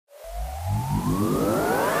What's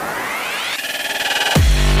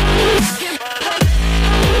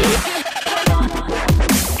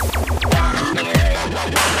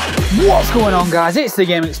going on, guys? It's the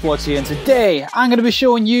Game Explorer here, and today I'm going to be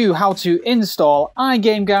showing you how to install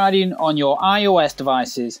iGameGuardian on your iOS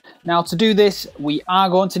devices. Now, to do this, we are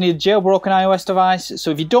going to need a jailbroken iOS device.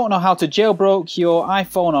 So if you don't know how to jailbreak your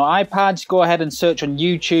iPhone or iPad, go ahead and search on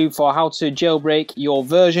YouTube for how to jailbreak your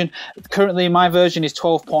version. Currently, my version is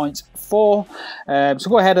 12.4. So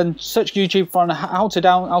go ahead and search YouTube for how to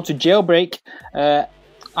jailbreak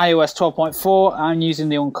iOS 12.4. I'm using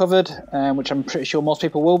the uncovered, which I'm pretty sure most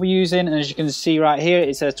people will be using, and as you can see right here,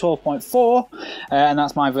 it says 12.4, and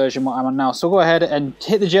that's my version what I'm on now. So go ahead and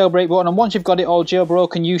hit the jailbreak button, and once you've got it all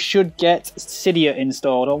jailbroken, you should get Cydia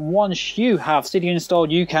installed. And once you have Cydia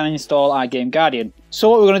installed, you can install iGameGuardian. So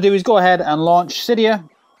what we're going to do is go ahead and launch Cydia,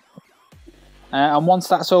 and once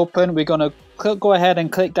that's open, we're going to go ahead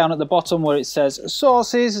and click down at the bottom where it says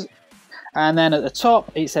sources, and then at the top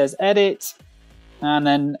it says edit, and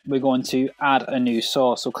then we're going to add a new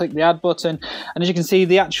source. So click the add button, and as you can see,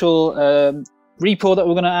 the actual repo that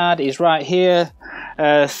we're going to add is right here.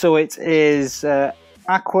 So it is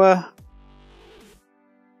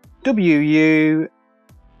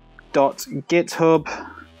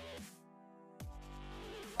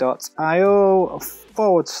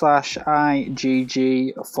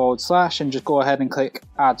and just go ahead and click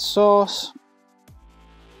add source.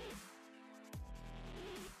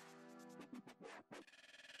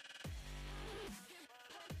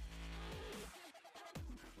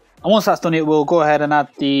 And once that's done, it will go ahead and add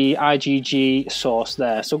the IGG source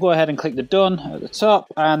there. So go ahead and click the done at the top,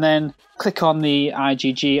 and then click on the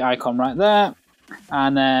IGG icon right there.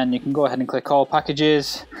 And then you can go ahead and click all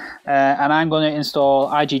packages. And I'm going to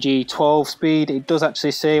install IGG 12 speed. It does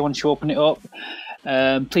actually say once you open it up,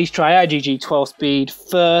 please try IGG 12 speed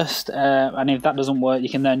first. And if that doesn't work, you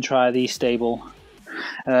can then try the stable.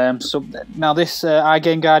 So now this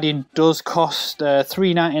iGameGuardian does cost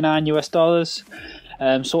 $3.99 US.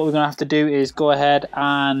 So what we're going to have to do is go ahead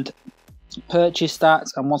and purchase that,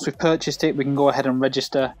 and once we've purchased it, we can go ahead and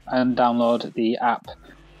register and download the app.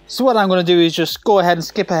 So what I'm going to do is just go ahead and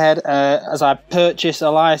skip ahead as I purchase a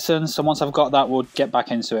license, and once I've got that, we'll get back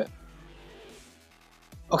into it.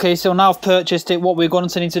 Okay, so now I've purchased it, what we're going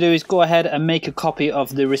to need to do is go ahead and make a copy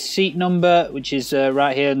of the receipt number, which is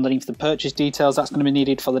right here underneath the purchase details. That's going to be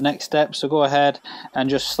needed for the next step, so go ahead and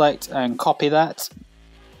just select and copy that,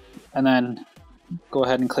 and then go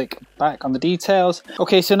ahead and click back on the details.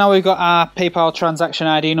 Okay, so now we've got our PayPal transaction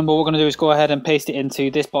ID number. What we're going to do is go ahead and paste it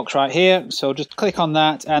into this box right here. So just click on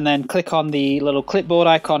that, and then click on the little clipboard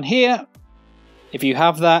icon here if you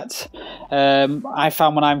have that. I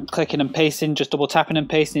found when I'm clicking and pasting, just double tapping and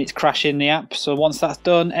pasting, it's crashing the app. So once that's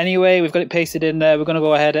done, anyway, we've got it pasted in there. We're going to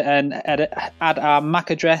go ahead and add our MAC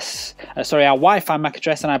address, our Wi-Fi MAC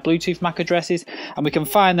address and our Bluetooth MAC addresses, and we can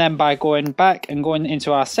find them by going back and going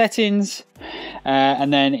into our settings,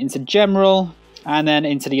 and then into general, and then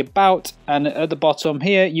into the about, and at the bottom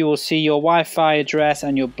here you will see your Wi-Fi address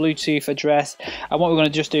and your Bluetooth address. And what we're going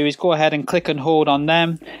to just do is go ahead and click and hold on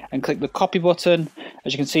them and click the copy button.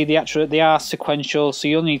 As you can see, they are sequential, so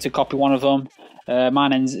you'll need to copy one of them.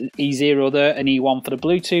 Mine ends E0 there and E1 for the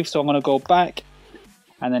Bluetooth, so I'm going to go back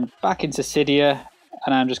and then back into Cydia,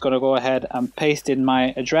 and I'm just going to go ahead and paste in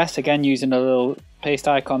my address again using the little paste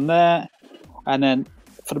icon there, and then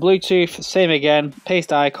for the Bluetooth, same again,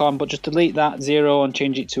 paste icon, but just delete that 0 and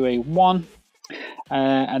change it to a 1.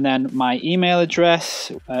 And then my email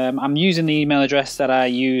address, I'm using the email address that I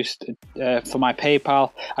used for my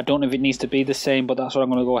PayPal. I don't know if it needs to be the same, but that's what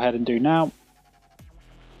I'm going to go ahead and do now.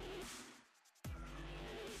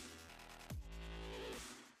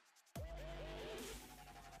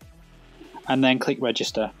 And then click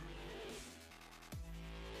register.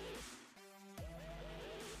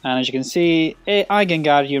 And as you can see,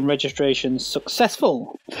 iGameGuardian registration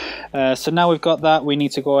successful. So now we've got that, we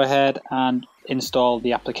need to go ahead and install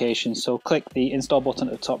the application. So click the install button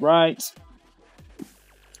at the top right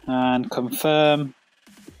and confirm.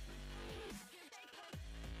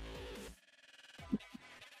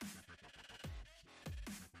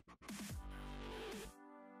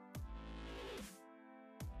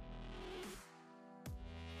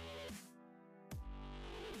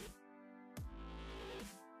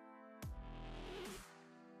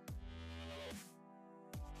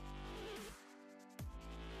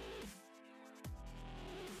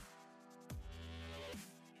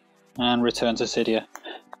 And return to Cydia.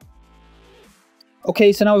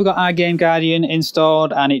 Okay, so now we've got iGameGuardian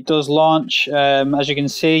installed and it does launch, as you can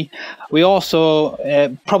see. We also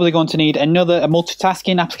probably going to need a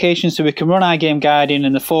multitasking application so we can run iGameGuardian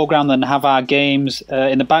in the foreground and have our games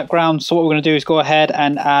in the background. So what we're going to do is go ahead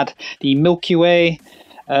and add the Milky Way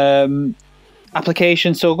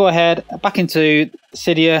application. So go ahead back into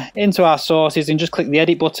Cydia, into our sources, and just click the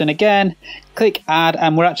edit button again, click add,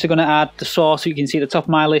 and we're actually going to add the source. So you can see at the top of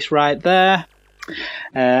my list right there.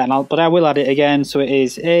 But I will add it again, so it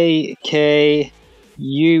is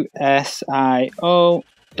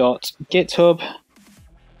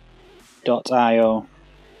akusio.github.io,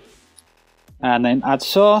 and then add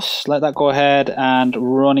source. Let that go ahead and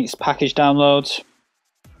run its package downloads.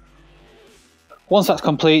 Once that's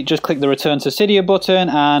complete, just click the return to Cydia button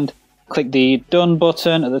and click the done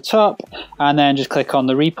button at the top, and then just click on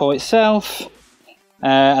the repo itself.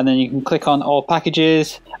 And then you can click on all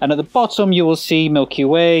packages, and at the bottom you will see Milky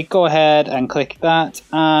Way. Go ahead and click that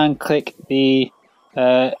and click the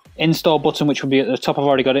install button, which will be at the top. I've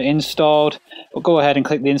already got it installed, but go ahead and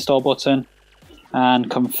click the install button and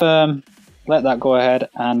confirm. Let that go ahead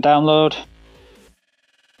and download.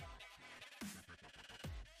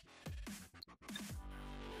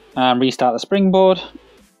 And restart the Springboard.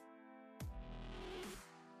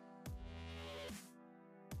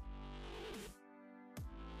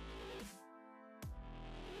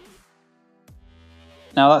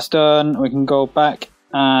 Now that's done, we can go back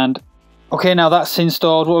and okay, now that's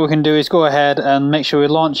installed. What we can do is go ahead and make sure we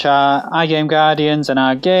launch our iGameGuardians and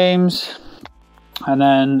our games, and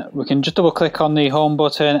then we can just double click on the home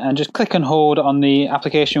button and just click and hold on the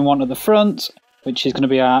application we want at the front, which is going to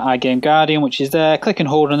be our iGameGuardian, which is there. Click and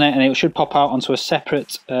hold on it and it should pop out onto a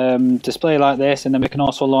separate display like this, and then we can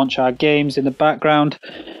also launch our games in the background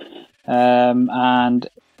and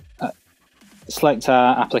select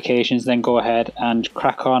our applications, then go ahead and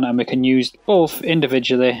crack on, and we can use both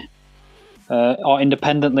individually or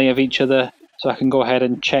independently of each other. So I can go ahead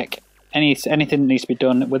and check anything that needs to be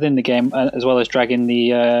done within the game, as well as dragging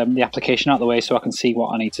the application out of the way so I can see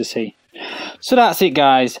what I need to see. So that's it,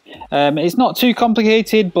 guys. It's not too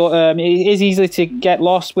complicated, but it is easy to get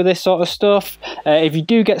lost with this sort of stuff. If you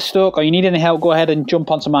do get stuck or you need any help, go ahead and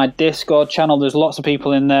jump onto my Discord channel. There's lots of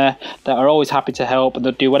people in there that are always happy to help, and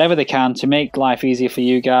they'll do whatever they can to make life easier for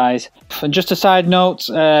you guys. And just a side note,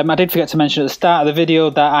 I did forget to mention at the start of the video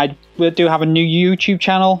that we do have a new YouTube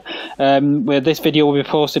channel where this video will be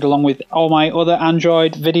posted along with all my other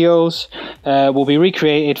Android videos. Will be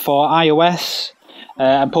recreated for iOS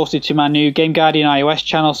and posted to my new GameGuardian iOS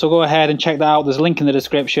channel, so go ahead and check that out. There's a link in the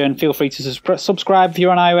description. Feel free to subscribe if you're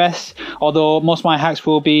on iOS, although most of my hacks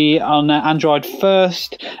will be on Android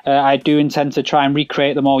first. I do intend to try and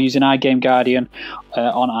recreate them all using iGameGuardian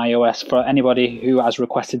on iOS for anybody who has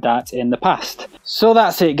requested that in the past. So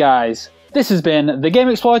that's it, guys. This has been The Game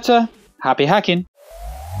Exploiter. Happy hacking!